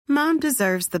Mom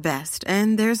deserves the best,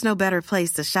 and there's no better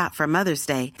place to shop for Mother's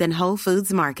Day than Whole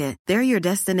Foods Market. They're your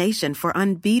destination for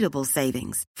unbeatable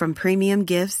savings, from premium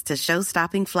gifts to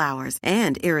show-stopping flowers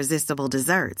and irresistible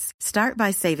desserts. Start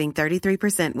by saving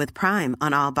 33% with Prime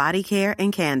on all body care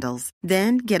and candles.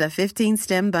 Then get a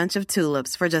 15-stem bunch of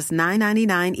tulips for just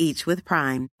 $9.99 each with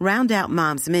Prime. Round out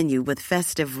Mom's menu with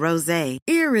festive rosé,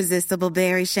 irresistible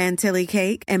berry chantilly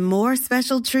cake, and more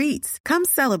special treats. Come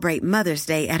celebrate Mother's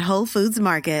Day at Whole Foods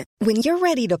Market. When you're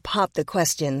ready to pop the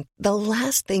question, the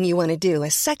last thing you want to do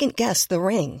is second-guess the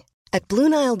ring. At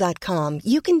BlueNile.com,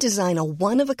 you can design a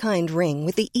one-of-a-kind ring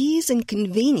with the ease and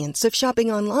convenience of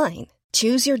shopping online.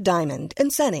 Choose your diamond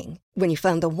and setting. When you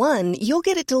find the one, you'll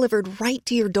get it delivered right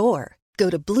to your door.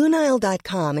 Go to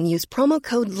BlueNile.com and use promo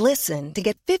code LISTEN to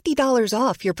get $50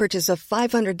 off your purchase of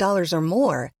 $500 or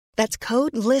more. That's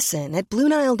code LISTEN at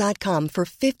BlueNile.com for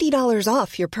 $50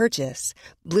 off your purchase.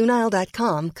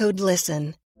 BlueNile.com, code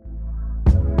LISTEN.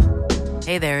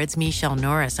 Hey there, it's Michelle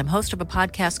Norris. I'm host of a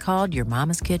podcast called Your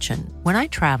Mama's Kitchen. When I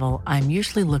travel, I'm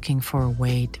usually looking for a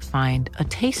way to find a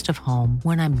taste of home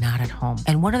when I'm not at home.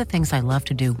 And one of the things I love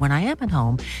to do when I am at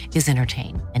home is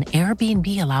entertain. And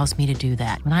Airbnb allows me to do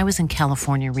that. When I was in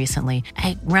California recently,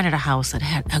 I rented a house that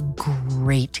had a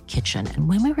great kitchen. And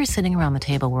when we were sitting around the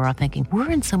table, we were all thinking,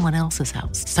 we're in someone else's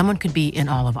house. Someone could be in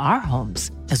all of our homes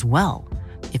as well.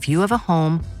 If you have a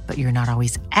home, but you're not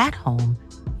always at home,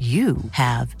 you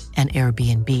have an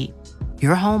Airbnb.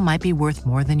 Your home might be worth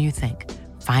more than you think.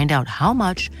 Find out how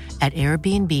much at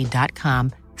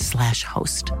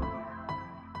airbnb.com/host.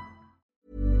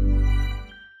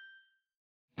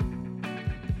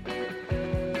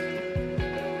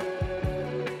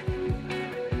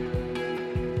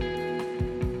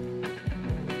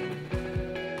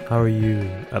 How are you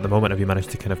at the moment? Have you managed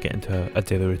to kind of get into a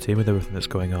daily routine with everything that's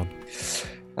going on?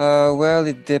 Well,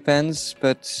 it depends,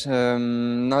 but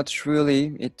not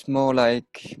really. It's more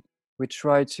like we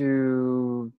try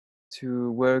to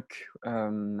work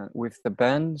with the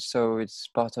band, so it's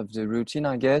part of the routine,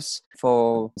 I guess.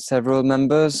 For several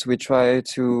members, we try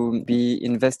to be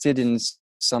invested in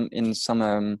some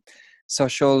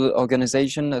social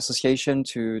organization, association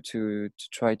to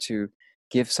try to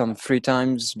give some free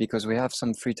times, because we have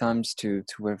some free times to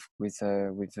work with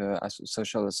a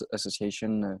social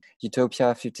association,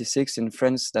 Utopia 56 in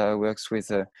France, that works with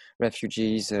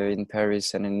refugees in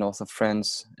Paris and in north of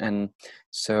France. And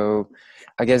so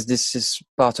I guess this is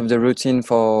part of the routine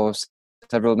for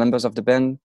several members of the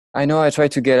band. I know I try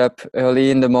to get up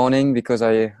early in the morning because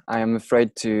I am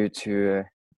afraid to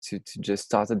just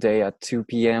start a day at 2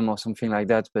 p.m. or something like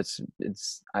that, but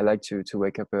I like to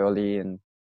wake up early and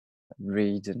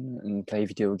read and play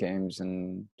video games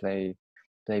and play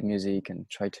music and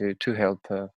try to help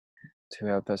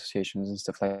associations and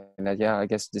stuff like that. Yeah, I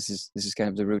guess this is kind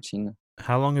of the routine.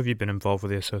 How long have you been involved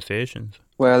with the associations?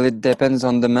 Well, it depends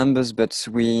on the members, but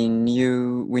we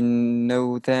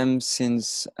know them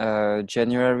since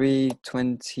January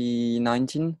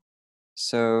 2019,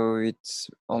 so it's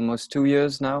almost 2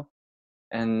 years now,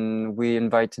 and we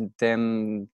invited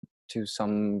them to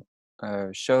some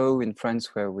show in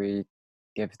France where we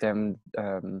give them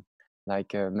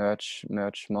like a merch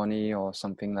money or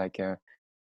something, like a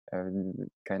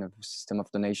kind of system of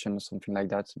donation or something like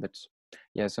that. But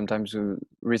yeah, sometimes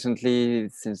recently,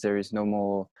 since there is no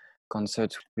more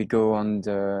concert, we go on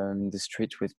the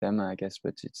street with them, I guess.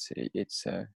 But it's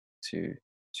to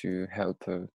help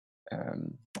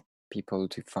people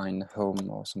to find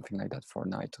home or something like that for a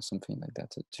night or something like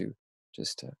that, to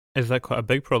just Is that quite a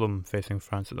big problem facing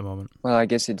France at the moment? Well, I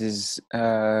guess it is.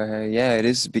 Yeah, it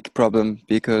is a big problem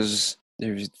because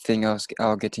things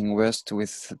are getting worse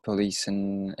with police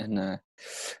and the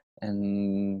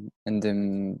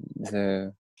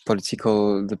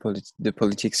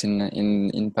politics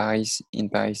in Paris.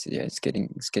 Yeah, it's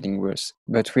getting worse.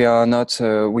 But we are not.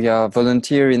 We are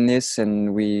volunteer in this,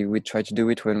 and we try to do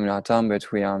it when we are at home.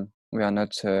 But we are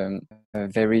not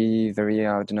very, very,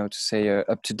 I don't know to say,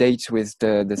 up to date with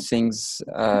the things.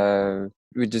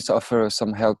 We just offer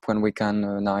some help when we can,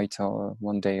 a night or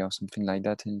one day or something like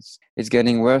that. And it's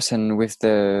getting worse, and with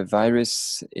the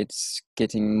virus, it's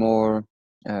getting more.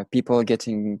 People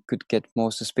could get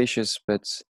more suspicious,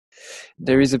 but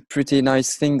there is a pretty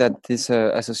nice thing that this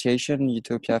association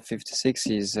Utopia 56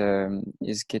 is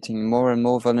getting more and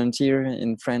more volunteer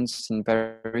in France, in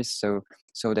Paris.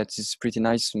 So that is pretty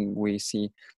nice. We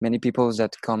see many people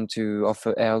that come to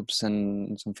offer helps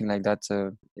and something like that.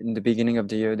 In the beginning of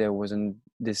the year, there wasn't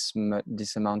this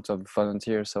amount of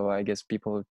volunteers, so I guess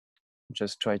people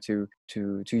just try to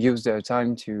use their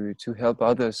time to help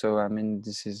others. So I mean,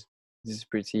 this is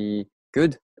pretty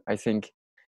good, I think,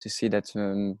 to see that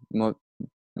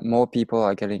more people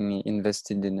are getting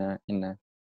invested in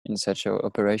such a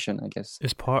operation, I guess.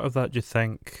 Is part of that, do you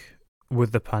think,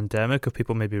 with the pandemic, have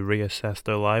people maybe reassessed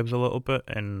their lives a little bit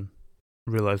and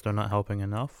realised they're not helping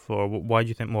enough? Or why do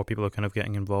you think more people are kind of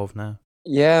getting involved now?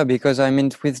 Yeah, because I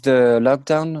mean, with the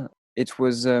lockdown, it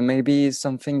was maybe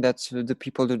something that the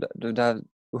people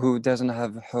who doesn't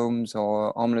have homes,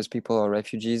 or homeless people or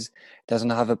refugees, doesn't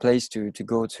have a place to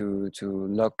go to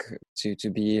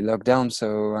be locked down.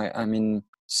 So I mean,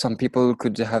 some people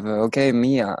could have okay,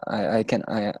 me, I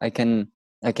can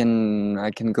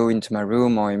go into my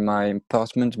room or in my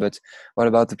apartment, but what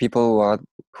about the people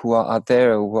who are out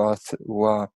there, who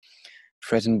are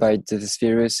threatened by this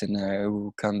virus and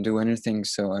who can't do anything?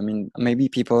 So I mean, maybe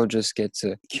people just get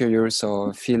curious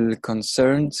or feel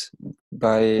concerned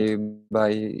by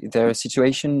their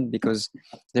situation, because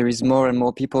there is more and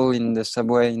more people in the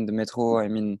subway, in the metro, I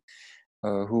mean,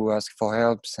 who ask for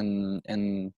helps, and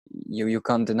you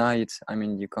can't deny it. I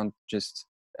mean, you can't just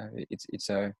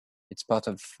it's part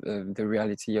of the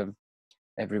reality of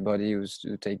everybody who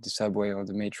take the subway or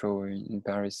the metro in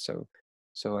Paris.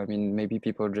 So I mean, maybe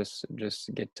people just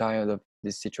get tired of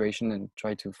this situation and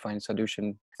try to find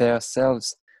solution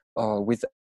themselves, or with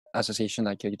association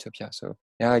like Utopia. So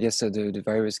yeah, I guess the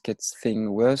virus gets things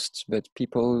worse, but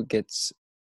people get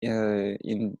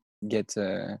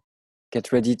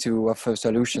get ready to offer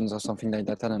solutions or something like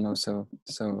that. I don't know. So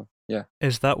yeah.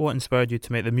 Is that what inspired you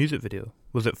to make the music video?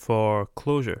 Was it for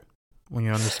Closure when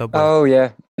you're on the subway? Oh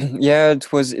yeah, yeah.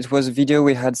 It was a video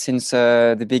we had since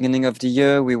the beginning of the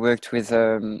year. We worked with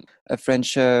a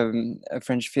French filmmaker,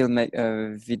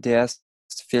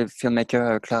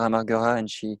 Clara Margera, and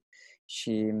she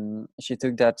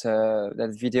took that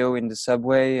video in the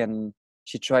subway, and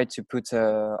she tried to put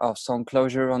our song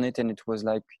Closure on it, and it was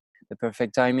like the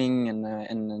perfect timing.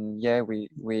 And yeah, we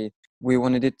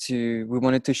wanted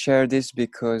to share this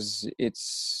because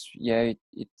it's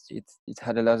it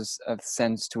had a lot of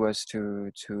sense to us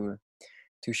to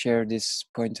share this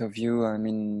point of view. I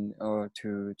mean, or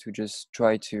to just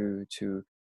try to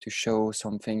show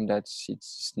something that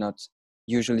it's not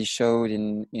usually showed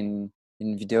in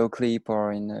video clip,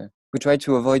 or we try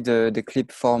to avoid the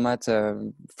clip format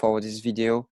for this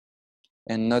video,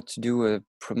 and not do a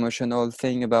promotional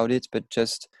thing about it, but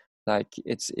just like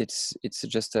it's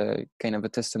just a kind of a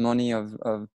testimony of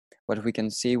what we can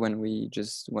see when we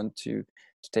just want to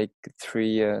take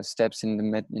 3 steps in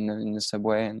the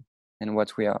subway, and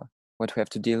what we have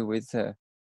to deal with,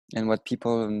 and what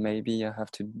people maybe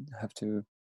have to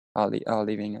are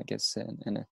living, I guess.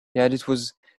 And yeah, this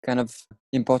was kind of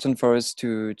important for us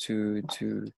to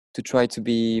try to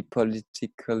be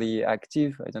politically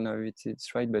active. I don't know if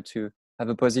it's right, but to have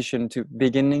a position, to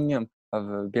beginning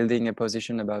of building a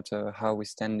position about how we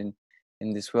stand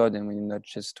in this world, and we not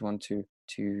just want to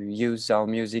use our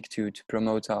music to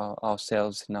promote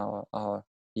ourselves and our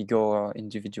ego or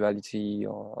individuality,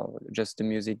 or just the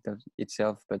music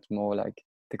itself, but more like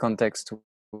the context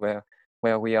where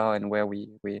we are and where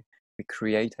we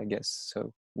create, I guess.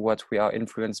 So what we are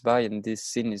influenced by in this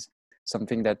scene is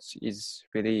something that is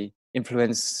really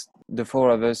influence the 4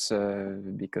 of us,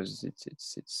 because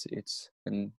it's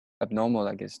an abnormal,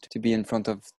 I guess, to be in front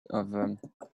of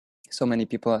so many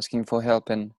people asking for help,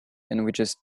 and we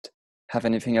just have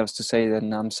anything else to say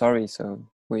then I'm sorry. So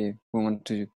we want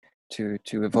to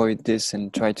avoid this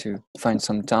and try to find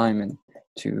some time and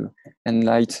to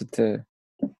enlighten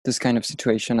this kind of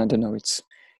situation. I don't know, it's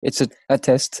a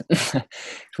test.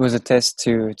 It was a test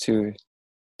to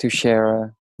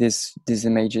share these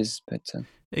images, but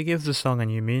it gives the song a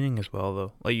new meaning as well,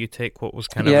 though. Like, you take what was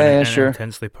kind of sure,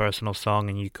 intensely personal song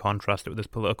and you contrast it with this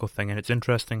political thing, and it's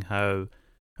interesting how,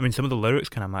 I mean, some of the lyrics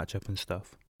kind of match up and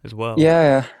stuff as well.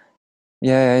 Yeah.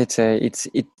 It's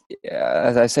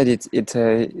as I said,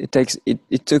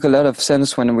 it took a lot of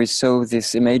sense when we saw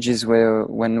these images.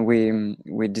 When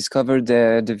we discovered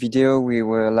the video, we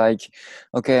were like,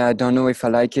 okay, I don't know if I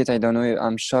like it. I don't know.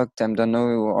 I'm shocked. I don't know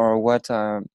or what.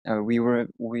 We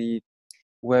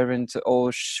weren't all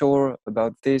sure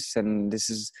about this, and this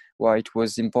is why it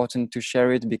was important to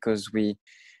share it, because we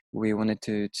wanted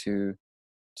to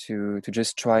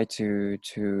just try to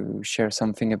share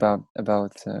something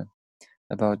about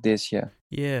this.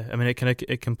 Yeah, I mean,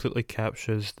 it completely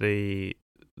captures the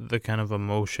kind of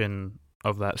emotion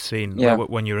of that scene. Yeah. Like,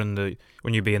 when you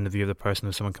be in the view of the person,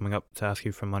 of someone coming up to ask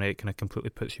you for money, it kind of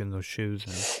completely puts you in those shoes.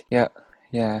 And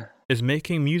yeah. Is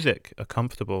making music a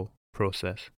comfortable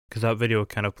process? Because that video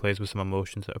kind of plays with some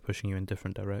emotions that are pushing you in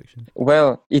different directions.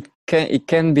 Well, it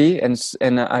can be, and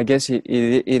I guess it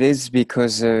is,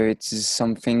 because it's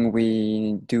something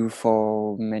we do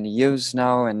for many years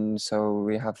now, and so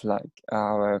we have like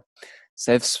our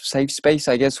safe space,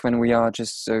 I guess, when we are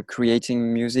just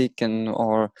creating music and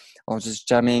or just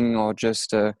jamming or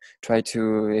just try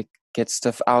to get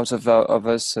stuff out of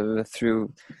us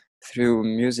through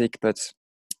music. But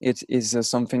it is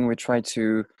something we try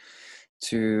to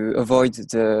avoid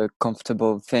the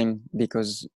comfortable thing,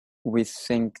 because we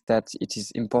think that it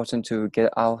is important to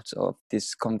get out of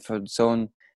this comfort zone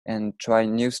and try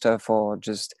new stuff, or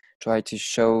just try to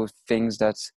show things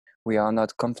that we are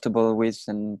not comfortable with,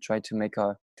 and try to make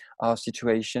our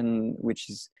situation, which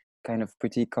is kind of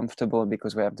pretty comfortable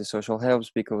because we have the social helps,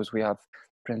 because we have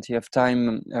plenty of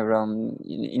time around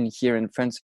in here in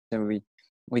France, and we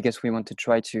guess we want to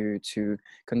try to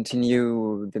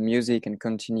continue the music and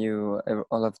continue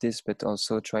all of this, but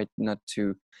also try not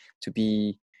to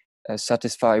be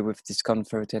satisfied with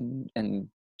discomfort, and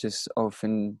just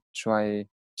often try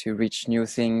to reach new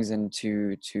things and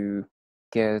to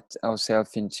get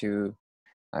ourselves into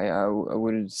I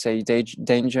would say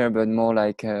danger, but more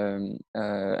like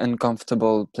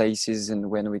uncomfortable places, and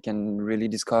when we can really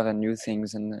discover new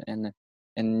things and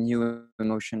new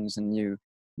emotions and new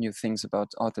things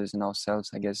about others and ourselves,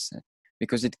 I guess.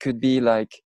 Because it could be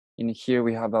like in here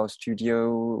we have our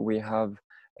studio, we have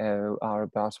our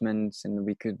apartments, and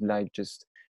we could like just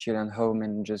chill at home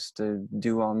and just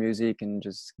do our music and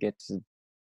just get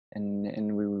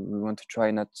and we want to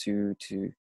try not to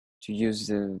use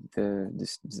the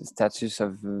status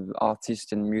of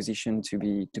artist and musician to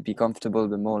be comfortable,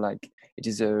 but more like it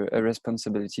is a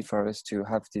responsibility for us to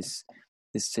have this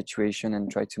situation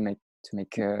and try to make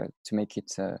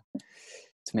it I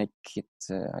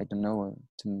don't know,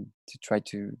 to try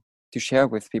to share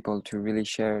with people, to really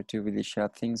share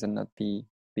things and not be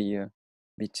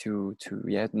too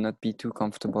not be too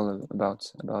comfortable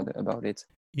about it.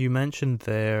 You mentioned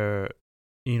there,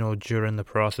 during the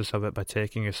process of it, by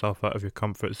taking yourself out of your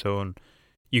comfort zone,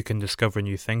 you can discover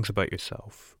new things about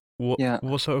yourself. What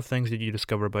sort of things did you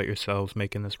discover about yourselves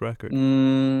making this record?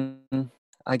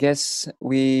 I guess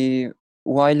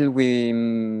while we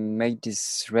made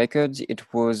this record,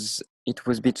 it was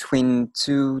between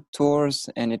two tours,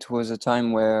 and it was a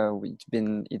time where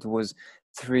it was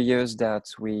 3 years that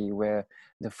we were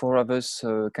the four of us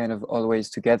kind of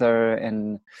always together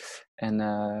and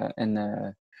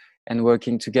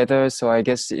working together. So I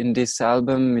guess in this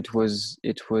album it was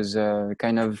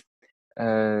kind of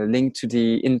linked to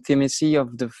the intimacy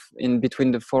of in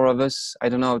between the four of us. I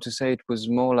don't know how to say. It was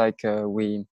more like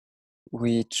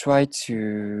we tried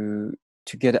to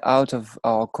get out of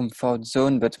our comfort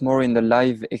zone, but more in the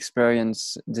live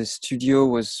experience. The studio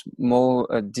was more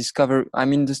a discovery. I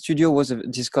mean, the studio was a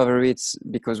discovery. It's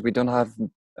because we don't have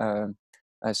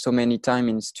so many time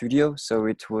in studio, so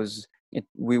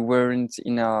we weren't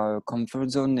in our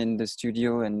comfort zone in the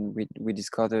studio, and we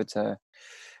discovered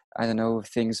I don't know,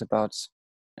 things about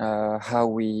how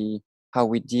we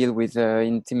deal with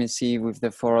intimacy with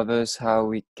the four of us, how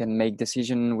we can make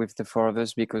decision with the four of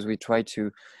us, because we try to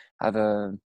have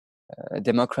a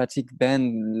democratic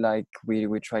band. Like we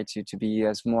try to be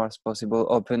as more as possible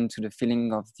open to the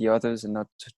feeling of the others, and not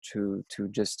to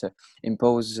just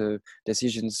impose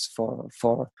decisions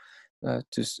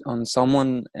on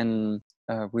someone. And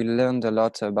we learned a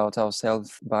lot about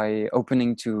ourselves by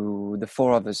opening to the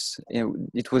four of us.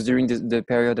 It was during the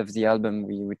period of the album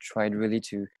we tried really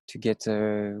to get.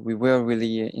 We were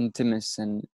really intimate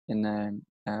and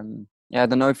I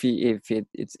don't know if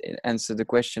it answered the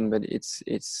question, but it's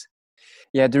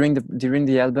during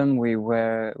the album we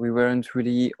weren't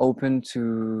really open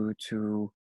to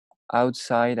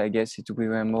outside. I guess we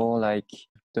were more like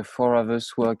the four of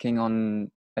us working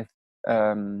on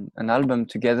an album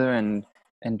together and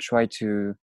try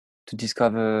to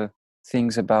discover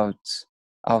things about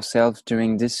ourselves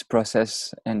during this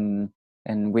process, and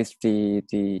with the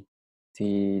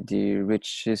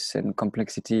richness and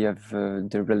complexity of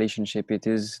the relationship it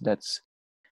is. That's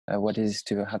what it is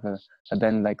to have a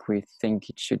band like we think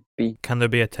it should be. Can there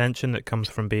be a tension that comes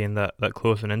from being that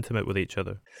close and intimate with each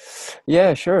other?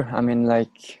 Yeah, sure. I mean,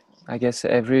 like, I guess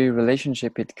every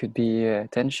relationship, it could be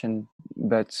tension,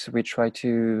 but we try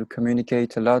to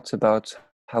communicate a lot about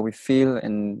how we feel.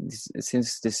 And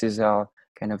since this is our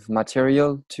kind of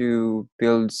material to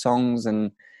build songs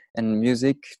and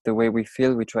music, the way we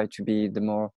feel, we try to be the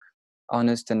more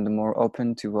honest and the more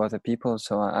open to other people.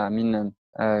 So, I mean,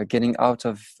 getting out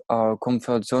of our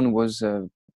comfort zone was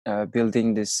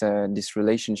building this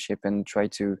relationship, and try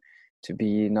to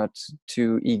be not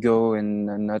too ego and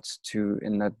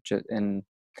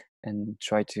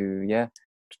try to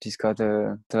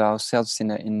discover ourselves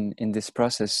in this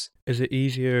process. Is it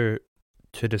easier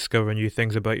to discover new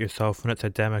things about yourself when it's a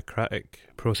democratic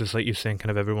process, like you're saying,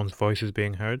 kind of everyone's voice is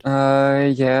being heard?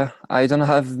 Yeah, I don't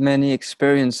have many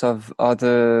experience of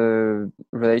other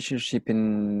relationship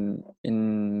in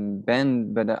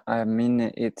band, but I mean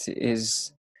it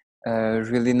is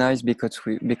really nice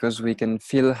because we can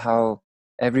feel how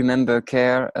every member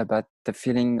care about the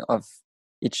feeling of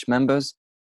each members.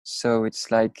 So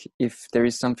it's like if there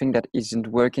is something that isn't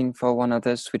working for one of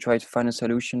us, we try to find a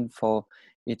solution for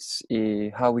it's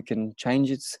how we can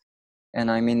change it. And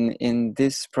I mean, in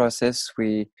this process,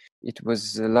 it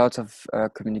was a lot of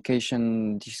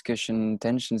communication, discussion,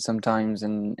 tension sometimes,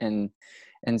 and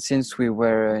since we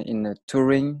were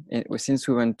since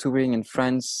we were touring in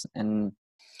France and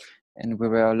we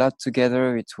were a lot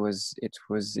together, it was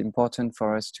important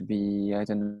for us to be, I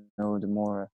don't know, the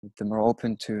more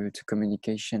open to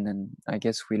communication. And I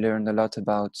guess we learned a lot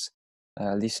about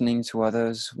listening to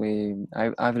others.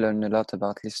 I've learned a lot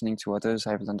about listening to others.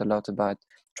 I've learned a lot about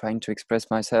trying to express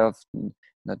myself,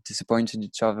 not disappointing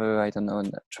each other. I don't know,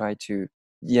 and try to.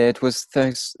 Yeah, it was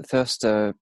first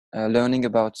learning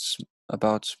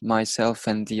about myself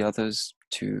and the others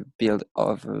to build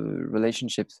other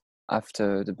relationships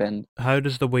after the band. How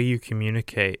does the way you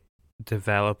communicate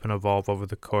develop and evolve over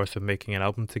the course of making an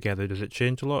album together? Does it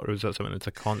change a lot, or is that something that's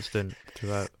a constant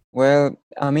throughout? Well,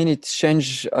 I mean, it's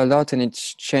changed a lot, and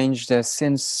it's changed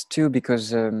since too,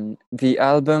 because the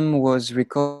album was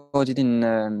recorded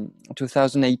in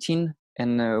 2018,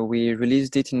 and we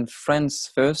released it in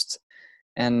France first,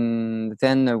 and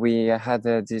then we had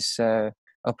this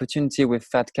opportunity with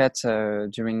Fat Cat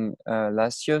during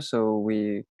last year, so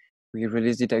we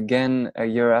released it again a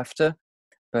year after.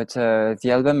 But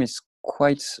the album is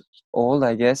quite old,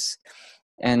 I guess,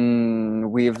 and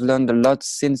we've learned a lot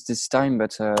since this time.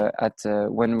 But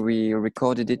when we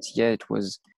recorded it, it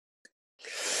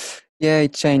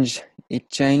changed. It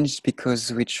changed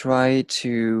because we try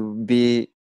to be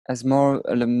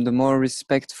the more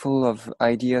respectful of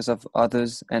ideas of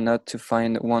others, and not to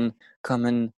find one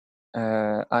common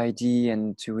idea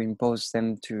and to impose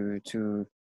them to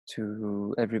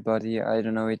everybody. I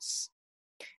don't know. It's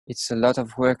a lot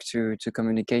of work to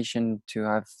communication, to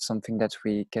have something that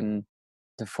we can,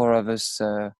 the four of us,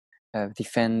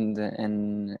 defend,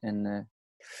 and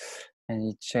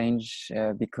it changed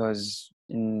because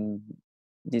in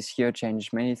this year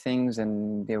changed many things,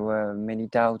 and there were many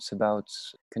doubts about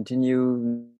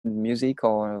continue music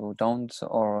or don't,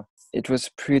 or it was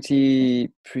pretty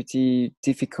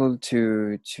difficult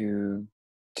to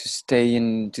stay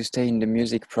in the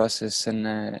music process,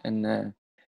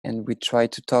 and we try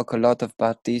to talk a lot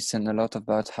about this and a lot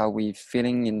about how we're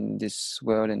feeling in this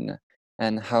world,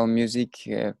 and how music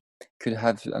could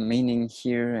have a meaning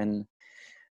here, and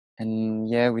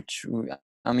which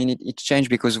I mean it changed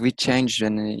because we changed,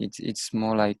 and it's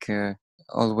more like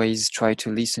always try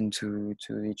to listen to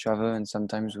each other, and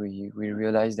sometimes we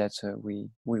realize that we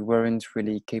weren't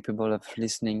really capable of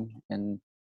listening, and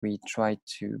we try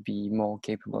to be more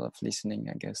capable of listening.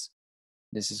 I guess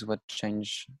this is what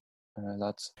changed a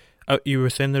lot. You were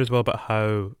saying there as well about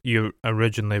how you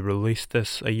originally released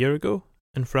this a year ago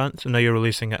in France, and now you're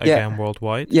releasing it again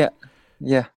worldwide. Yeah.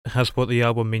 Has what the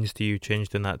album means to you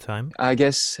changed in that time? I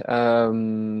guess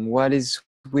what is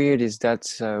weird is that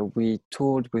we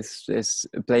toured with this,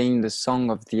 playing the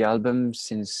song of the album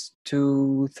since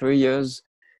 2-3 years,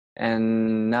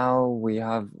 and now we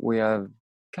are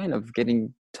kind of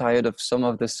getting tired of some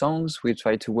of the songs. We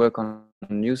try to work on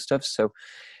new stuff, so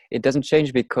it doesn't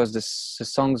change because the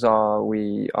songs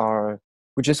we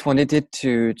just wanted it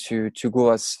to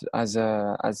go as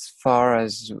far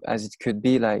as it could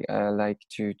be, like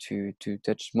to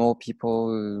touch more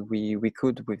people we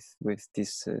could with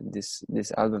this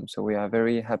album. So we are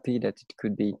very happy that it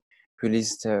could be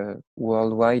released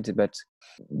worldwide, but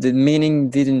the meaning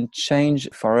didn't change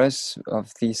for us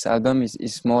of this album.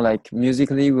 Is more like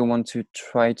musically we want to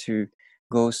try to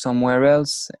go somewhere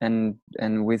else, and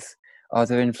with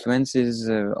other influences,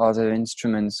 other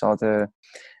instruments,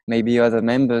 maybe other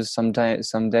members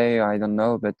someday, I don't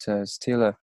know, but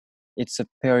still it's a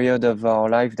period of our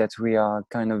life that we are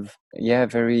kind of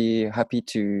very happy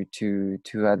to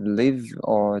have lived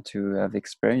or to have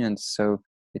experienced. So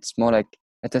it's more like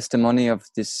a testimony of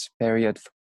this period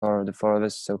for the four of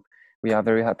us. So we are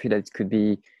very happy that it could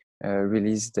be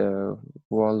released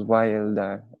worldwide,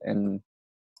 and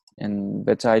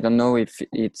but I don't know if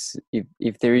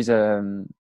there is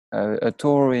a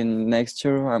tour in next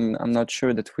year. I'm not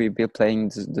sure that we'll be playing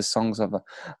the songs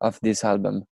of this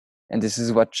album. and this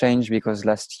is what changed, because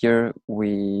last year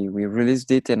we released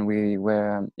it, and we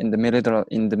were in the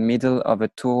middle of a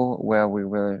tour where we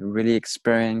were really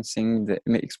experimenting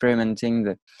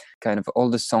the kind of all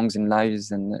the songs in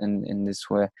lives, and this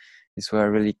were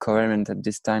really coherent at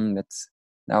this time. That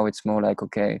now it's more like,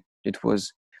 okay, it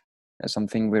was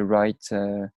something we wrote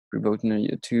 2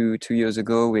 years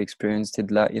ago. We experienced it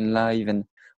in live, and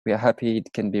we are happy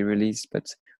it can be released,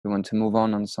 but we want to move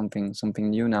on something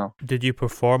new now. Did you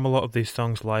perform a lot of these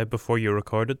songs live before you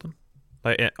recorded them,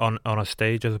 like on a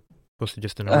stage as opposed to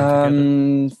just in a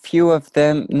room together? Few of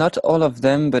them, not all of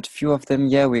them, but few of them,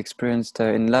 yeah, we experienced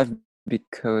in live,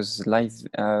 because live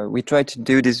we try to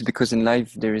do this because in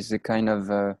live there is a kind of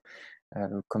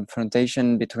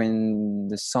confrontation between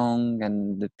the song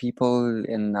and the people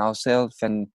and ourselves,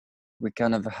 and we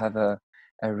kind of have a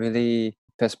really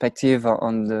perspective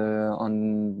on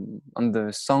the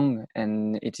song,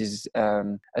 and it is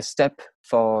a step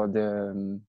for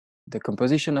the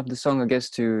composition of the song, I guess,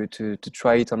 to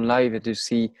try it on live and to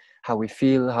see how we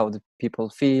feel, how the people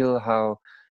feel,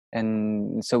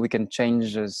 and so we can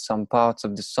change some parts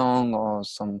of the song or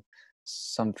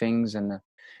some things. And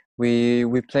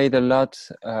we played a lot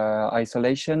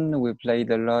Isolation. We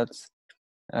played a lot.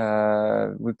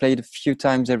 We played a few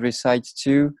times every side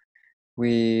too.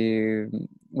 We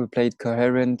played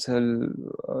Coherent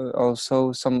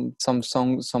also, some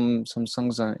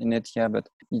songs in it, yeah. But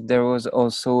there was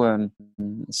also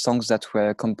songs that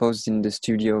were composed in the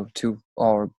studio too,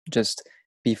 or just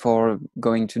before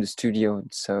going to the studio.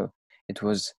 So it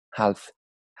was half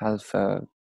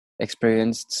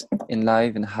experienced in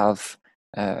live and half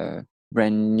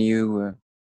brand new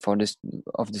for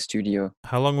the studio.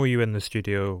 How long were you in the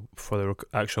studio for the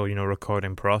actual,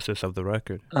 recording process of the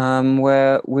record?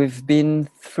 Where we've been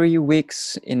 3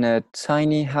 weeks in a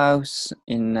tiny house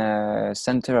in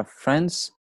center of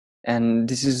France, and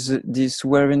this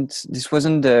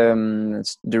wasn't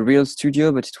the real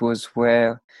studio, but it was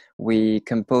where we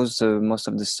composed most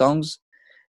of the songs.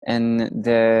 And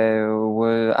there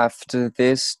were, after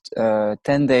this,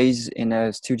 10 days in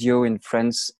a studio in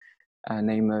France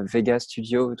named Vega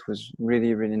Studio. It was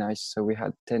really, really nice. So we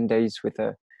had 10 days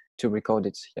to record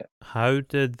it. Yeah. How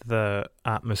did the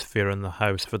atmosphere in the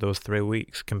house for those 3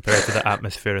 weeks compare to the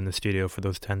atmosphere in the studio for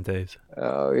those 10 days?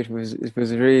 It was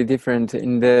really different.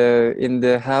 In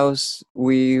the house,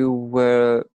 we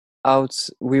were out.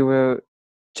 We were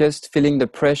just feeling the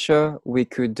pressure we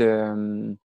could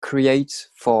create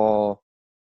for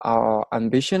our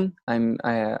ambition. I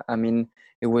mean,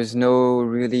 it was no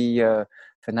really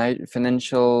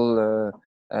financial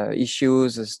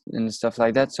issues and stuff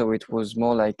like that. So it was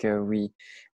more like we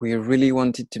really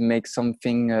wanted to make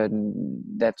something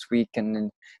that we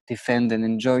can defend and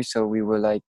enjoy. So we were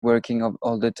like working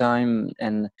all the time,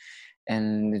 and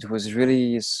it was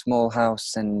really a small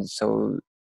house. And so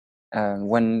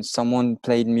when someone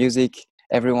played music,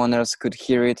 everyone else could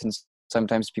hear it, and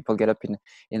sometimes people get up in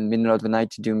the middle of the night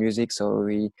to do music, so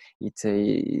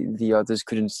the others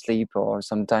couldn't sleep. Or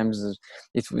sometimes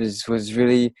it was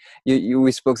really,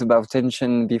 we spoke about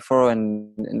tension before,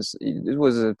 and it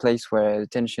was a place where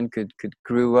tension could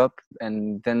grow up.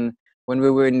 And then when we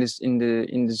were in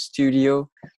the studio,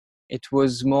 it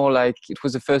was more like, it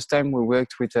was the first time we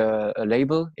worked with a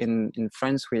label in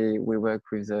France. We worked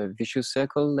with a Vicious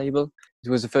Circle label. It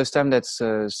was the first time that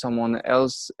someone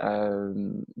else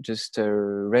just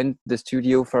rent the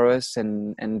studio for us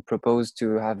and proposed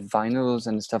to have vinyls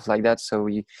and stuff like that. So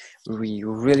we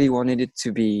really wanted it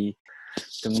to be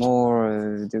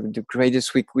the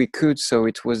greatest we could. So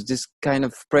it was this kind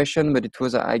of pressure, but it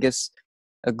was, I guess,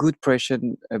 a good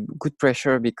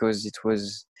pressure, because it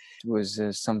was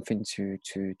something to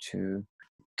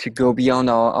go beyond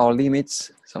our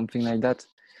limits, something like that.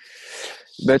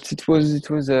 But it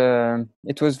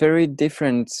was very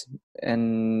different.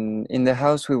 And in the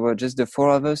house we were just the 4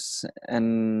 of us,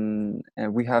 and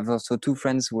we have also 2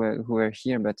 friends who are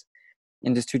here. But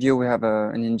in the studio we have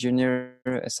an engineer,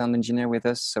 a sound engineer with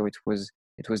us. So it was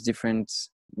different,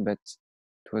 but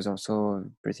it was also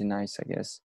pretty nice, I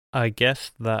guess. I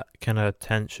guess that kind of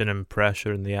tension and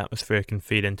pressure in the atmosphere can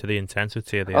feed into the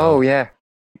intensity of the album.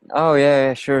 Oh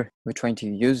yeah, sure. We're trying to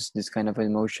use this kind of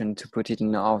emotion to put it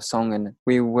in our song, and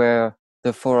we were,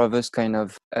 the 4 of us, kind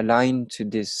of aligned to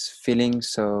this feeling.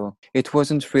 So it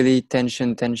wasn't really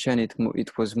tension.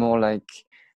 It was more like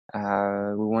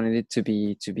we wanted it to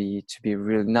be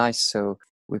real nice. So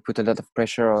we put a lot of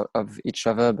pressure of each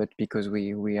other, but because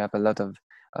we have a lot of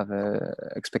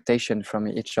expectation from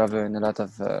each other, and a lot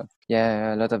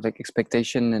of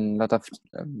expectation, and a lot of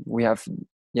we have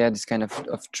this kind of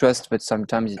trust, but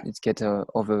sometimes it gets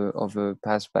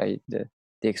overpassed by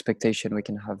the expectation we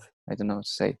can have. I don't know what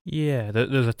to say. Yeah,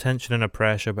 there's a tension and a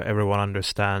pressure, but everyone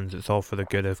understands it's all for the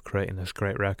good of creating this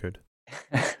great record.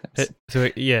 It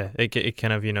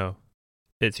kind of,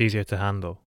 it's easier to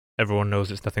handle. Everyone knows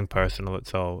it's nothing personal.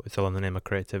 It's all in the name of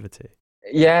creativity.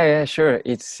 Yeah, sure.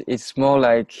 It's more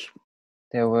like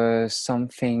there was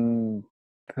something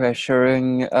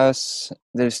pressuring us.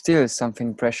 There's still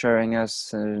something pressuring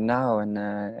us now, and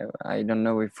I don't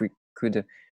know if we could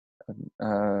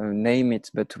name it,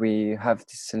 but we have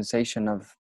this sensation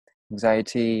of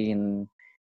anxiety and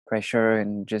pressure,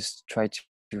 and just try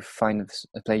to find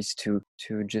a place to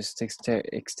just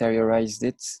exteriorize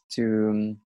it,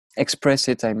 to express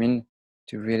it. I mean,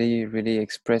 to really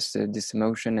express this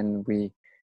emotion, and we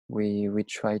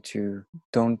try to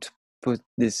don't put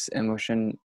this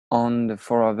emotion on the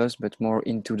four of us, but more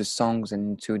into the songs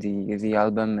and into the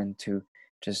album, and to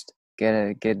just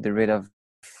get rid of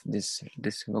this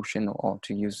emotion, or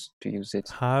to use it.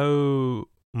 How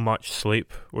much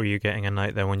sleep were you getting a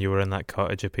night then when you were in that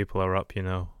cottage if people are up,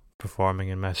 performing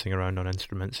and messing around on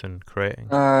instruments and creating?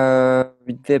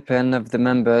 It depends of the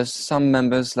members. Some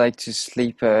members like to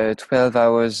sleep 12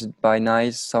 hours by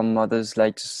night. Some others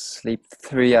like to sleep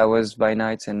 3 hours by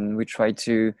night, and we try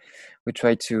to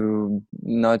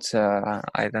not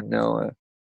I don't know,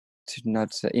 to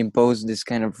not impose this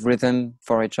kind of rhythm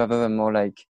for each other, and more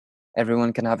like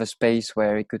everyone can have a space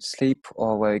where he could sleep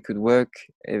or where he could work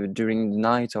during the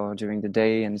night or during the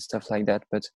day and stuff like that.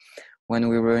 But when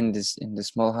we were in the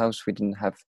small house, we didn't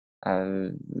have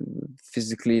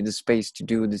physically the space to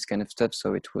do this kind of stuff,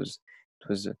 so it was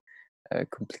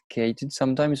complicated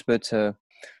sometimes, but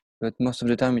most of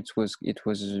the time it was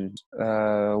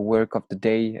work of the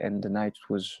day, and the night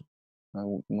was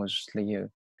mostly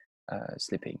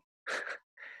sleeping.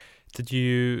 Did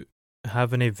you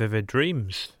have any vivid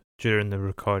dreams during the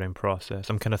recording process?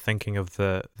 I'm kind of thinking of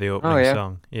the opening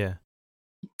song.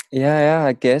 Yeah,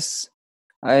 I guess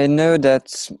I know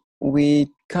that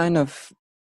we kind of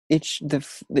each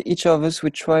of us,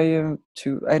 we try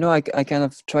to. I know I kind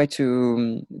of try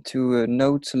to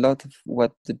note a lot of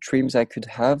what the dreams I could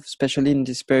have, especially in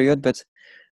this period. But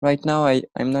right now,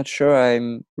 I'm not sure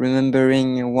I'm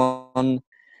remembering one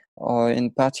or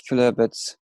in particular. But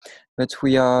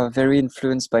we are very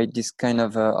influenced by this kind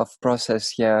of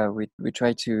process. Yeah, we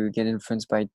try to get influenced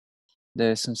by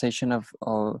the sensation of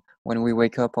or when we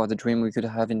wake up, or the dream we could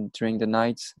have during the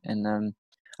night, and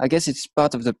I guess it's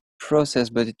part of the process,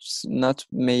 but it's not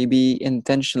maybe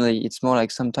intentionally. It's more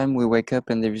like sometimes we wake up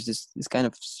and there is this kind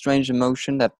of strange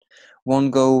emotion that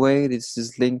won't go away. This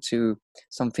is linked to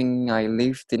something I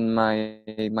lived in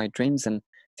my dreams, and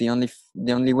the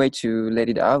only way to let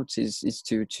it out is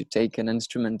to take an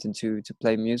instrument and to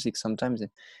play music. Sometimes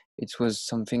it was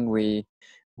something we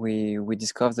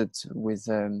discovered with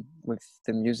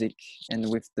the music and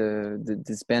with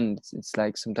this band. It's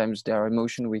like sometimes there are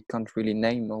emotions we can't really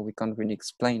name or we can't really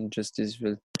explain. Just as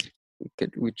we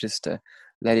just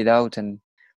let it out, and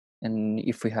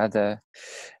if we had I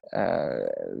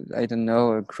don't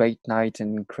know, a great night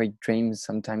and great dreams,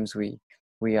 sometimes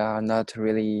we are not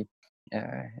really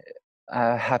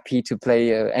happy to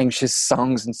play anxious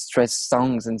songs and stressed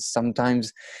songs, and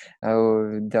sometimes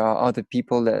there are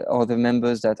other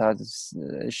members that are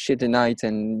shitty night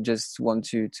and just want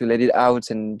to let it out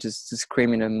and just to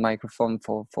scream in a microphone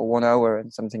for 1 hour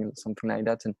and something like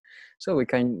that. And so we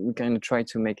kind of try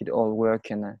to make it all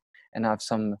work, and have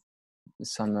some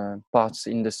parts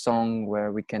in the song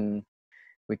where we can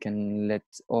let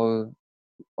all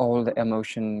the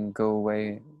emotion go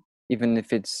away, even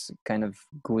if it's kind of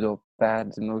good or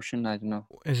bad emotion. I don't know.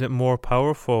 Is it more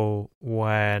powerful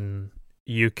when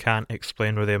you can't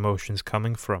explain where the emotion's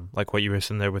coming from? Like what you were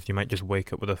saying there with, you might just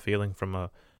wake up with a feeling from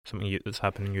something that's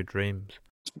happened in your dreams.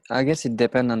 I guess it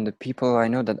depends on the people. I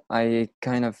know that I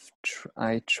kind of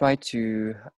I try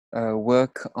to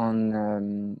work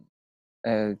on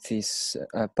this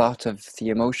part of the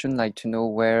emotion, like to know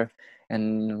where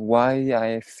and why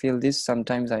I feel this.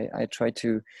 Sometimes I try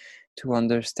to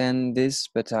understand this,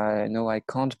 but I know I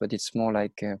can't. But it's more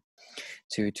like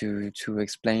to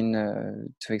explain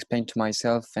to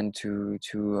myself, and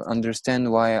to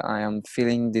understand why I am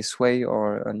feeling this way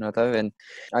or another. And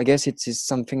I guess it is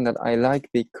something that I like,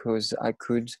 because I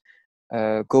could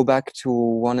go back to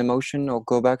one emotion or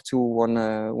go back to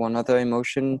one other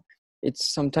emotion.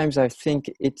 It's sometimes I think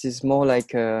it is more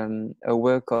like a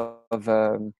work of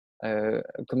a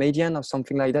comedian or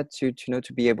something like that, to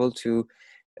to be able to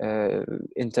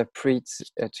interpret,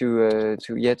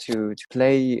 to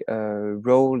play a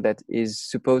role that is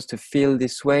supposed to feel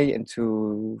this way, and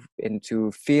to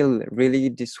feel really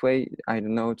this way. I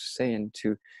don't know what to say, and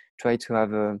to try to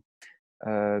have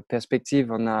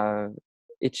perspective on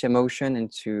each emotion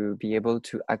and to be able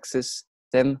to access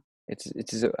them. It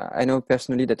is. I know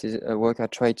personally that is a work I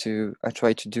try to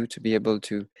do, to be able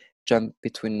to jump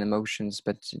between emotions,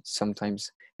 but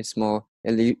sometimes it's more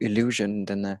illusion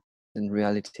than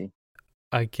reality.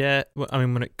 I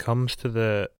mean, when it comes to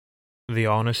the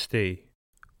honesty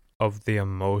of the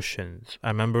emotions, I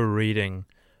remember reading,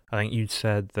 I think you'd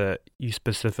said that you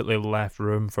specifically left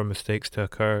room for mistakes to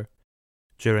occur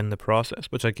during the process,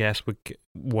 which I guess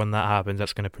when that happens,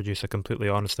 that's going to produce a completely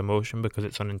honest emotion because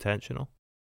it's unintentional.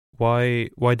 Why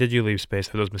did you leave space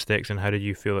for those mistakes, and how did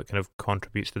you feel it kind of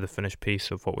contributes to the finished piece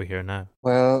of what we hear now?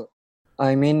 Well,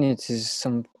 I mean, it is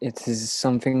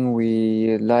something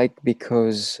we like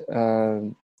because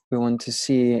we want to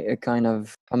see a kind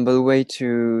of humble way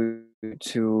to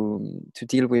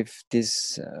deal with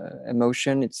this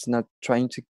emotion. It's not trying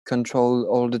to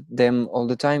control them all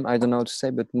the time. I don't know how to say,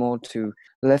 but more to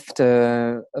left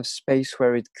a space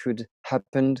where it could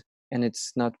happen, and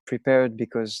it's not prepared,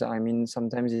 because I mean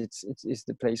sometimes it's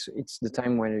the place, it's the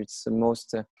time when it's the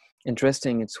most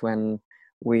interesting. It's when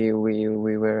we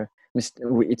were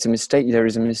it's a mistake. There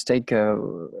is a mistake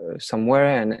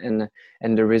somewhere,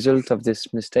 and the result of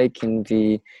this mistake in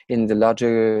the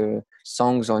larger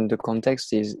songs or in the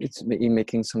context is it's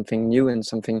making something new and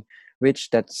something rich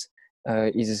that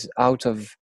is out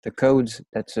of the code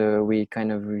that we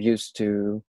kind of used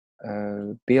to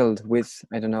build with.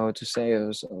 I don't know how to say,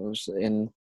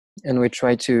 and we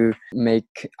try to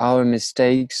make our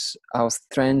mistakes our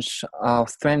strength.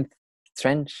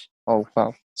 Oh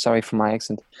wow, sorry for my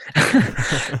accent.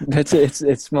 But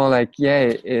it's more like, yeah,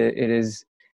 it is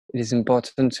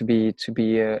important to be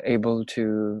able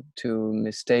to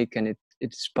mistake, and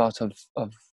it's part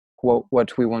of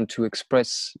what we want to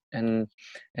express, and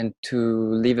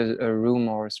to leave a room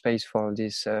or a space for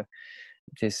this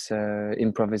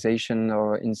improvisation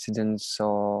or incidents,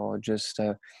 or just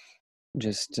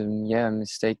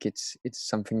mistake. It's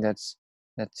something that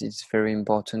is very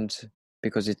important,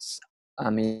 because it's, I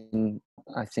mean,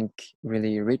 I think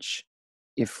really rich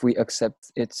if we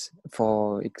accept it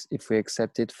for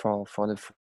the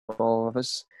four of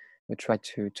us. We try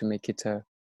to make it a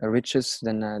riches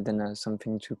than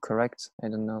something to correct. I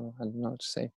don't know what to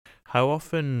say. How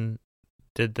often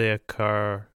did they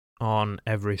occur on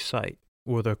every site?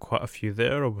 Were there quite a few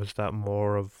there, or was that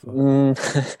more of?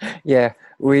 Yeah,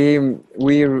 we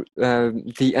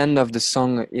the end of the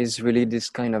song is really this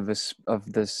kind of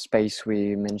the space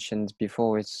we mentioned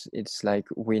before. It's like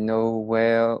we know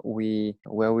where we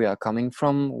are coming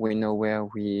from. We know where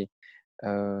we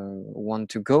want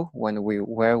to go,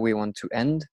 where we want to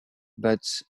end, but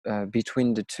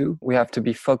between the two, we have to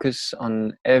be focused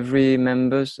on every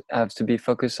members. Have to be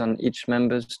focused on each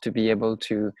members to be able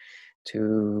to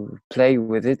play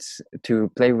with it, to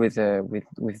play with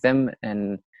them,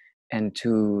 and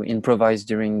to improvise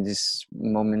during this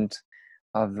moment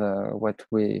of what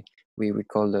we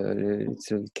call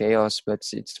little chaos. But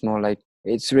it's more like,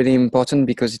 it's really important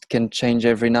because it can change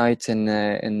every night and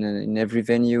in every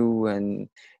venue, and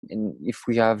if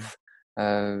we have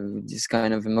this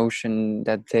kind of emotion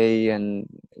that day, and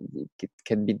it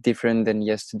can be different than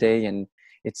yesterday, and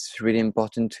it's really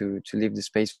important to leave the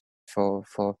space for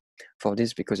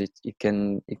this, because it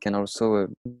can also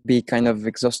be kind of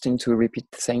exhausting to repeat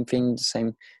the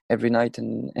same every night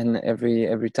and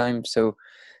every time. So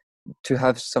to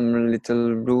have some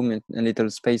little room and a little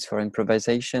space for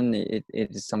improvisation, it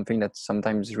is something that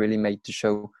sometimes really made the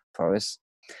show for us,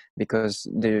 because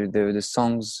the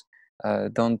songs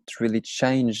don't really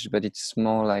change, but it's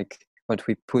more like what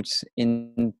we put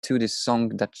into the song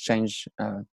that change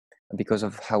because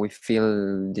of how we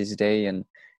feel this day, and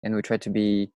we try to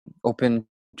be open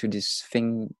to these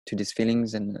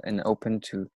feelings, and open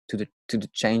to the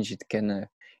change it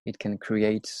can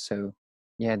create. So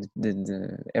yeah,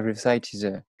 the every site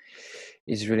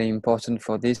is really important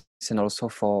for this, and also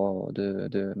for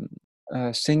the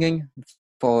singing,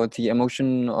 for the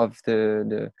emotion of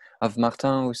of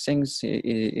Martin who sings.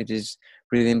 It is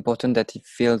really important that he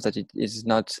feels that it is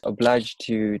not obliged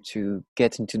to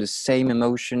get into the same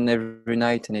emotion every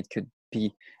night, and it could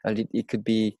be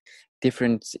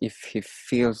different. If he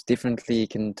feels differently, he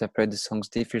can interpret the songs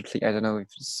differently. I don't know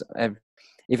if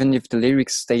even if the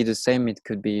lyrics stay the same, it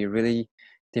could be really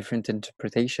different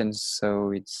interpretations.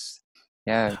 So it's,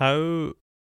 yeah. How,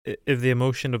 if the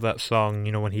emotion of that song,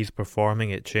 when he's performing,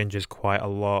 it changes quite a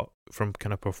lot from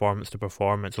kind of performance to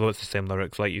performance, although it's the same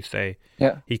lyrics, like you say,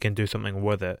 yeah, he can do something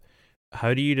with it.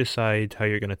 How do you decide how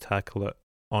you're going to tackle it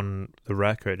on the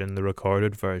record, in the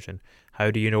recorded version,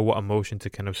 how do you know what emotion to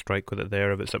kind of strike with it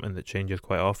there if it's something that changes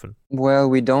quite often? Well,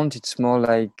 we don't. It's more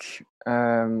like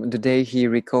the day he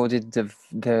recorded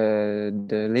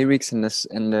the lyrics and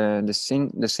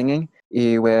the singing,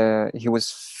 he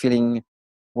was feeling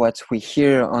what we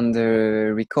hear on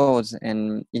the records,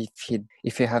 and if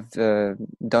he have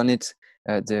done it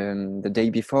the day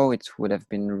before, it would have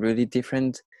been really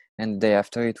different, and the day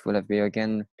after it would have been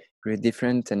again really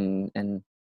different, and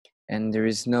there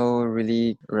is no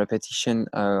really repetition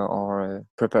or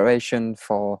preparation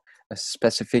for a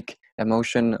specific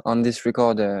emotion on this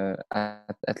record,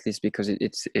 at least because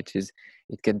it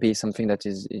could be something that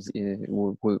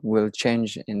will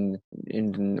change in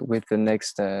with the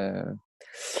next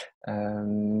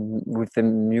with the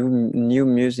new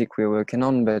music we're working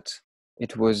on. But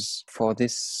it was for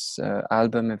this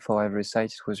album and for Every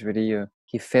Sight, it was really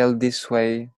he felt this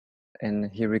way and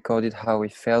he recorded how he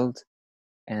felt,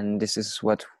 and this is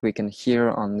what we can hear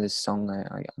on this song.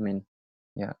 I mean,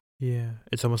 yeah. Yeah,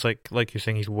 it's almost like you're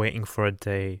saying, he's waiting for a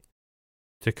day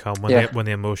to come when when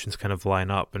the emotions kind of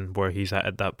line up, and where he's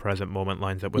at that present moment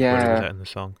lines up with where he was at in the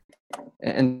song.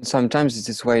 And sometimes this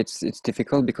is why it's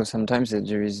difficult, because sometimes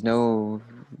there is no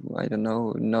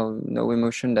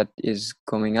emotion that is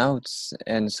coming out,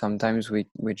 and sometimes we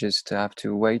just have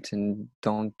to wait and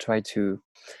don't try to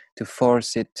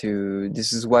force it to.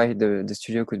 This is why the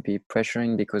studio could be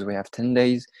pressuring, because we have 10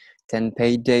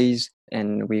 paid days,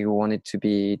 and we want it to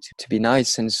be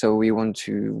nice, and so we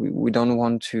don't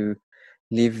want to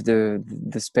leave the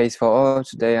space for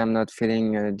today I'm not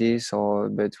feeling this,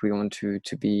 but we want to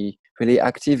be really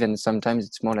active, and sometimes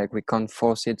it's more like we can't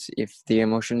force it if the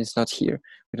emotion is not here.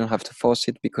 We don't have to force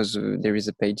it because there is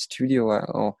a paid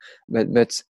studio,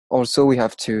 but also we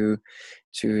have to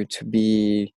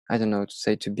be, I don't know,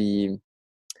 to be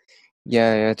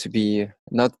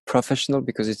not professional,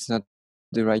 because it's not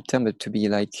the right term, but to be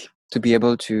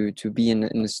able to be in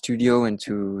the studio and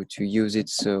to use it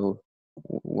so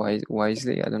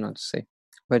wisely. I don't know what to say,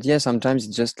 but yeah, sometimes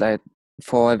it's just like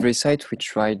for Every Sight we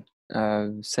tried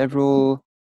several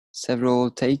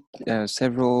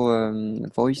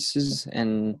voices,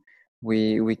 and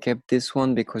we kept this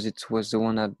one because it was the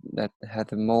one that had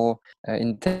the more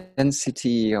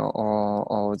intensity,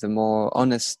 or the more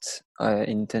honest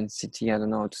intensity. I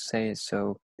don't know how to say.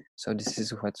 So this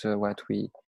is what we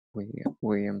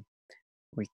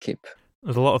keep.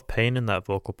 There's a lot of pain in that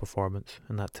vocal performance,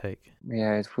 in that take.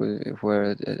 Yeah, it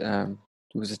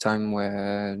was a time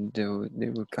where there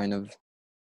were kind of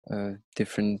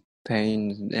different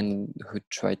pain, and who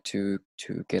tried to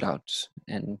get out,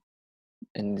 and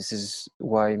this is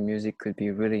why music could be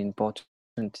really important,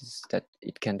 is that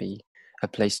it can be a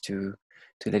place to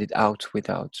let it out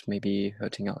without maybe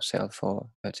hurting ourselves or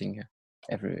hurting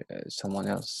someone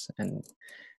else, and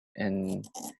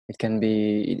it can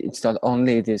be, it's not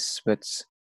only this, but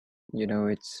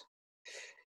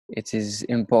it is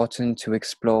important to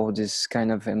explore this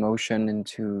kind of emotion and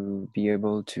to be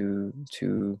able to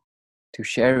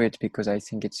share it, because I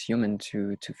think it's human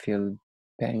to feel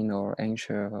pain or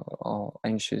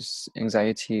anxious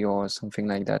anxiety or something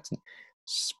like that,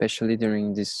 especially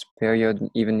during this period.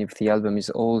 Even if the album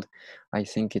is old, I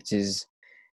think it is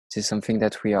something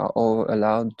that we are all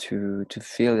allowed to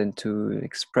feel and to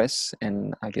express,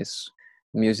 and I guess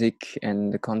music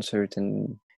and the concert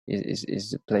and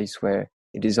is the place where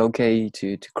it is okay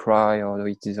to cry, or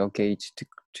it is okay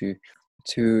to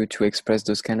express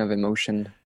those kind of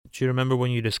emotion. Do you remember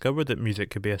when you discovered that music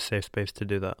could be a safe space to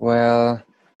do that? Well,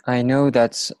 I know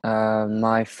that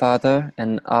my father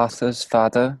and Arthur's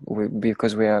father,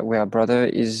 because we are brother,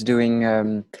 is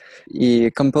doing.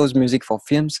 He composed music for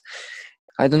films.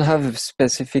 I don't have a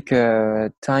specific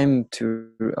time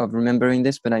of remembering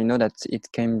this, but I know that it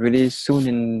came really soon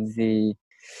in the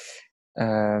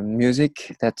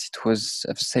music, that it was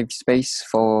a safe space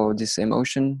for this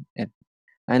emotion. And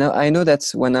I know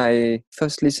that when I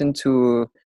first listened to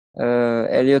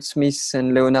Elliott Smith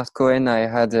and Leonard Cohen, I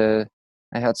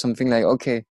had something like,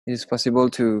 okay, it is possible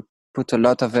to put a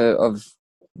lot of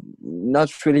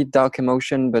not really dark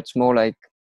emotion, but more like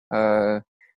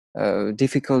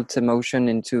difficult emotion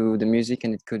into the music,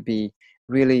 and it could be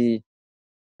really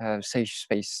safe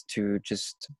space to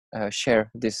just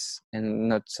share this, and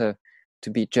not to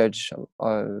be judged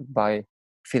by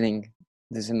feeling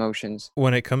these emotions.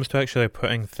 When it comes to actually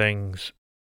putting things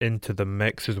into the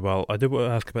mix as well, I did want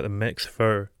to ask about the mix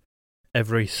for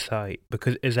Every Sight,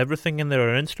 because is everything in there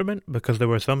an instrument? Because there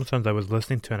were some songs I was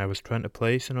listening to and I was trying to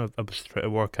place, and I was trying to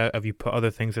work out, have you put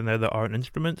other things in there that aren't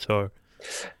instruments, or?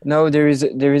 No, there is.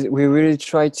 We really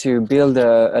try to build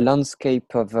a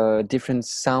landscape of different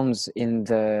sounds in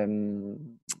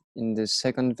the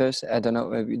second verse. I don't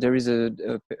know. There is a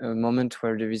moment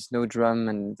where there is no drum,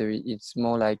 and it's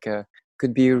more like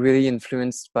could be really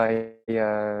influenced by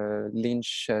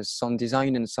Lynch sound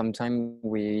design, and sometimes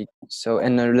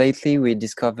lately we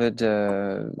discovered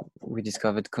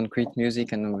concrete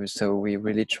music, and so we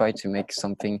really try to make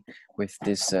something with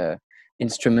this.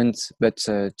 Instruments, but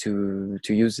to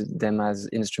use them as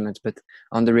instruments. But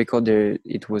on the record,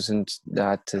 it wasn't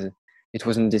that. It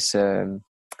wasn't this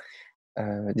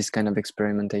this kind of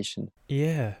experimentation.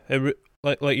 Yeah,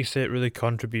 like you say, it really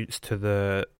contributes to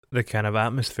the kind of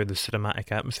atmosphere, the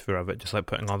cinematic atmosphere of it. Just like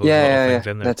putting all those little things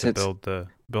in there to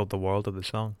build the world of the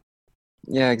song.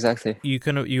 Yeah, exactly.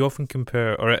 You often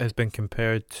compare, or it has been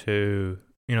compared to,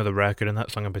 the record and that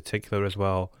song in particular as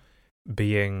well,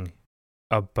 being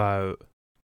about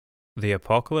the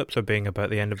apocalypse or being about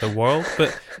the end of the world,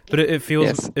 but it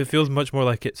feels much more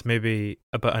like it's maybe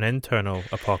about an internal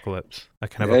apocalypse, a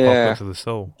kind of apocalypse of the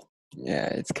soul. Yeah,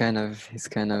 it's kind of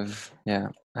yeah.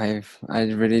 I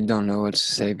really don't know what to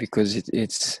say, because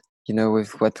it's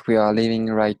with what we are living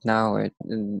right now,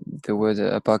 the word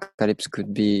apocalypse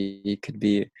could be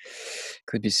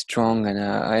strong, and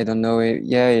I don't know.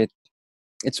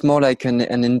 It's more like an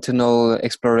internal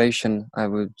exploration, I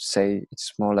would say.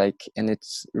 It's more like, and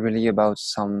it's really about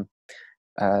some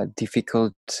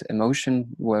difficult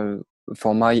emotion. Well,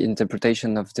 for my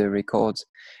interpretation of the record,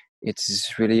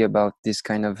 it's really about this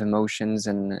kind of emotions,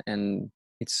 and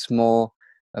it's more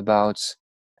about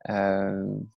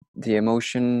the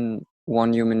emotion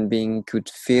one human being could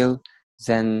feel,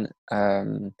 then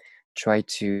try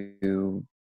to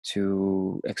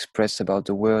express about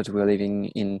the world we're living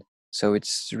in. So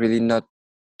it's really not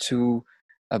too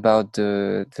about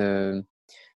the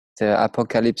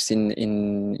apocalypse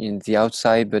in the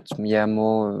outside, but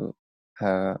more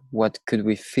what could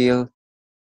we feel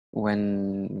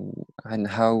when, and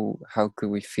how could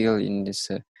we feel in this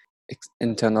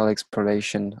internal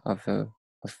exploration of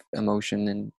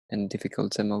emotion and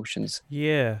difficult emotions.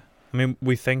 Yeah, I mean,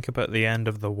 we think about the end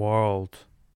of the world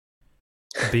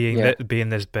being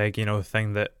this big,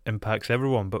 thing that impacts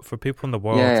everyone, but for people in the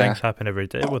world, things happen every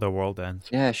day where the world ends.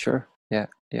 Yeah, sure. Yeah,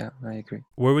 I agree.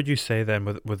 Where would you say then,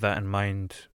 with that in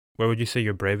mind, where would you say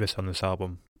you're bravest on this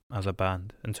album as a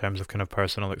band in terms of kind of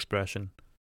personal expression?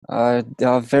 They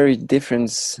are very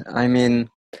different. I mean,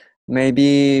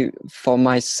 maybe for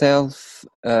myself,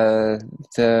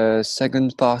 the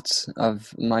second part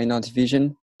of Minor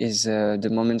Division is the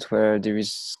moment where there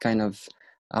is kind of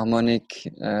harmonic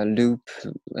loop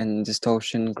and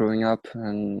distortion growing up,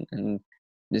 and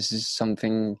this is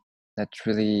something that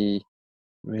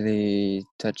really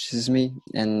touches me,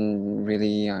 and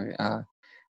really I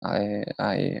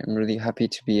am really happy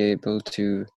to be able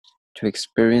to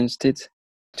experience it.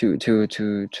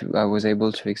 I was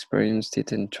able to experience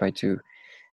it and try to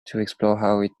explore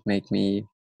how it made me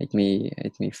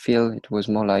feel. It was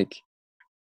more like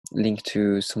linked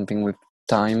to something with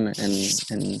time,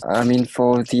 and I mean,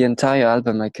 for the entire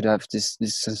album I could have this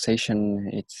sensation.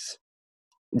 It's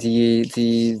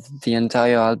the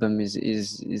entire album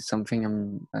is something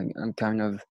I'm kind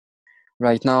of,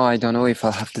 right now I don't know if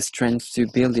I'll have the strength to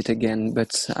build it again,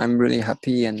 but I'm really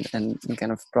happy and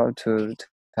kind of proud to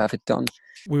have it done.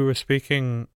 We were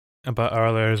speaking about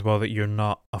earlier as well that you're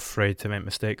not afraid to make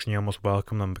mistakes, and you almost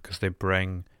welcome them because they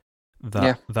bring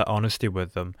that honesty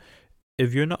with them.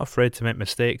 If you're not afraid to make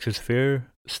mistakes, is fear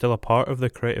still a part of the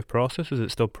creative process? Is it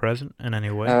still present in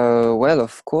any way? Well,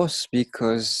 of course,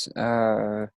 because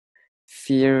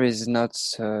fear is not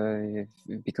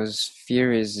because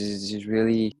fear is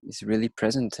really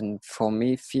present, and for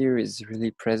me fear is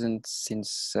really present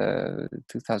since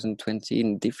 2020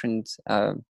 in different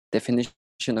definition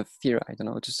of fear. I don't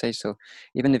know what to say. So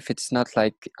even if it's not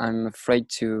like I'm afraid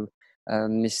to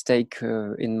mistake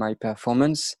in my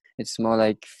performance, it's more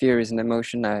like fear is an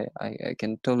emotion I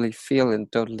can totally feel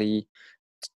and totally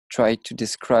try to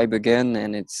describe again,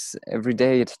 and it's every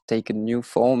day it take a new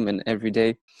form, and every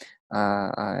day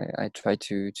I try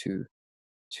to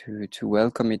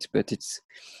welcome it. But it's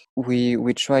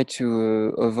we try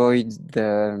to avoid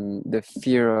the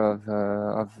fear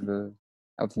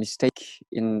of mistake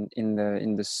in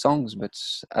the songs, but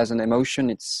as an emotion,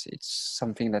 it's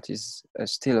something that is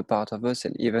still a part of us.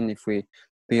 And even if we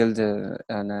build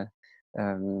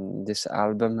this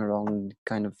album around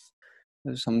kind of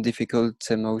some difficult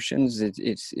emotions,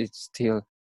 it's still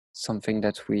something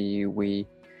that we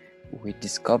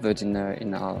discovered in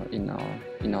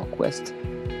our quest.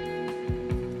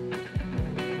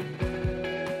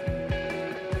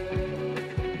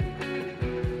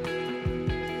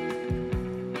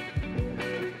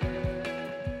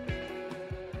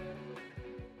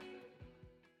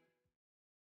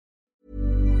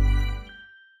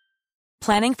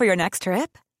 Planning for your next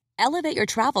trip? Elevate your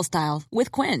travel style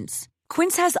with Quince.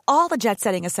 Quince has all the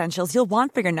jet-setting essentials you'll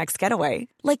want for your next getaway,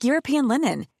 like European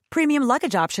linen, premium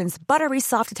luggage options, buttery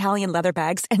soft Italian leather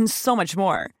bags, and so much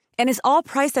more. And is all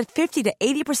priced at 50 to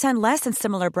 80% less than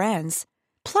similar brands.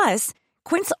 Plus,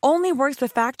 Quince only works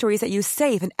with factories that use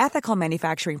safe and ethical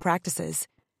manufacturing practices.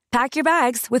 Pack your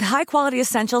bags with high-quality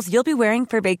essentials you'll be wearing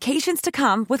for vacations to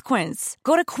come with Quince.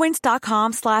 Go to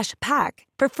quince.com/pack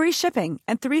for free shipping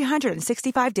and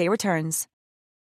 365-day returns.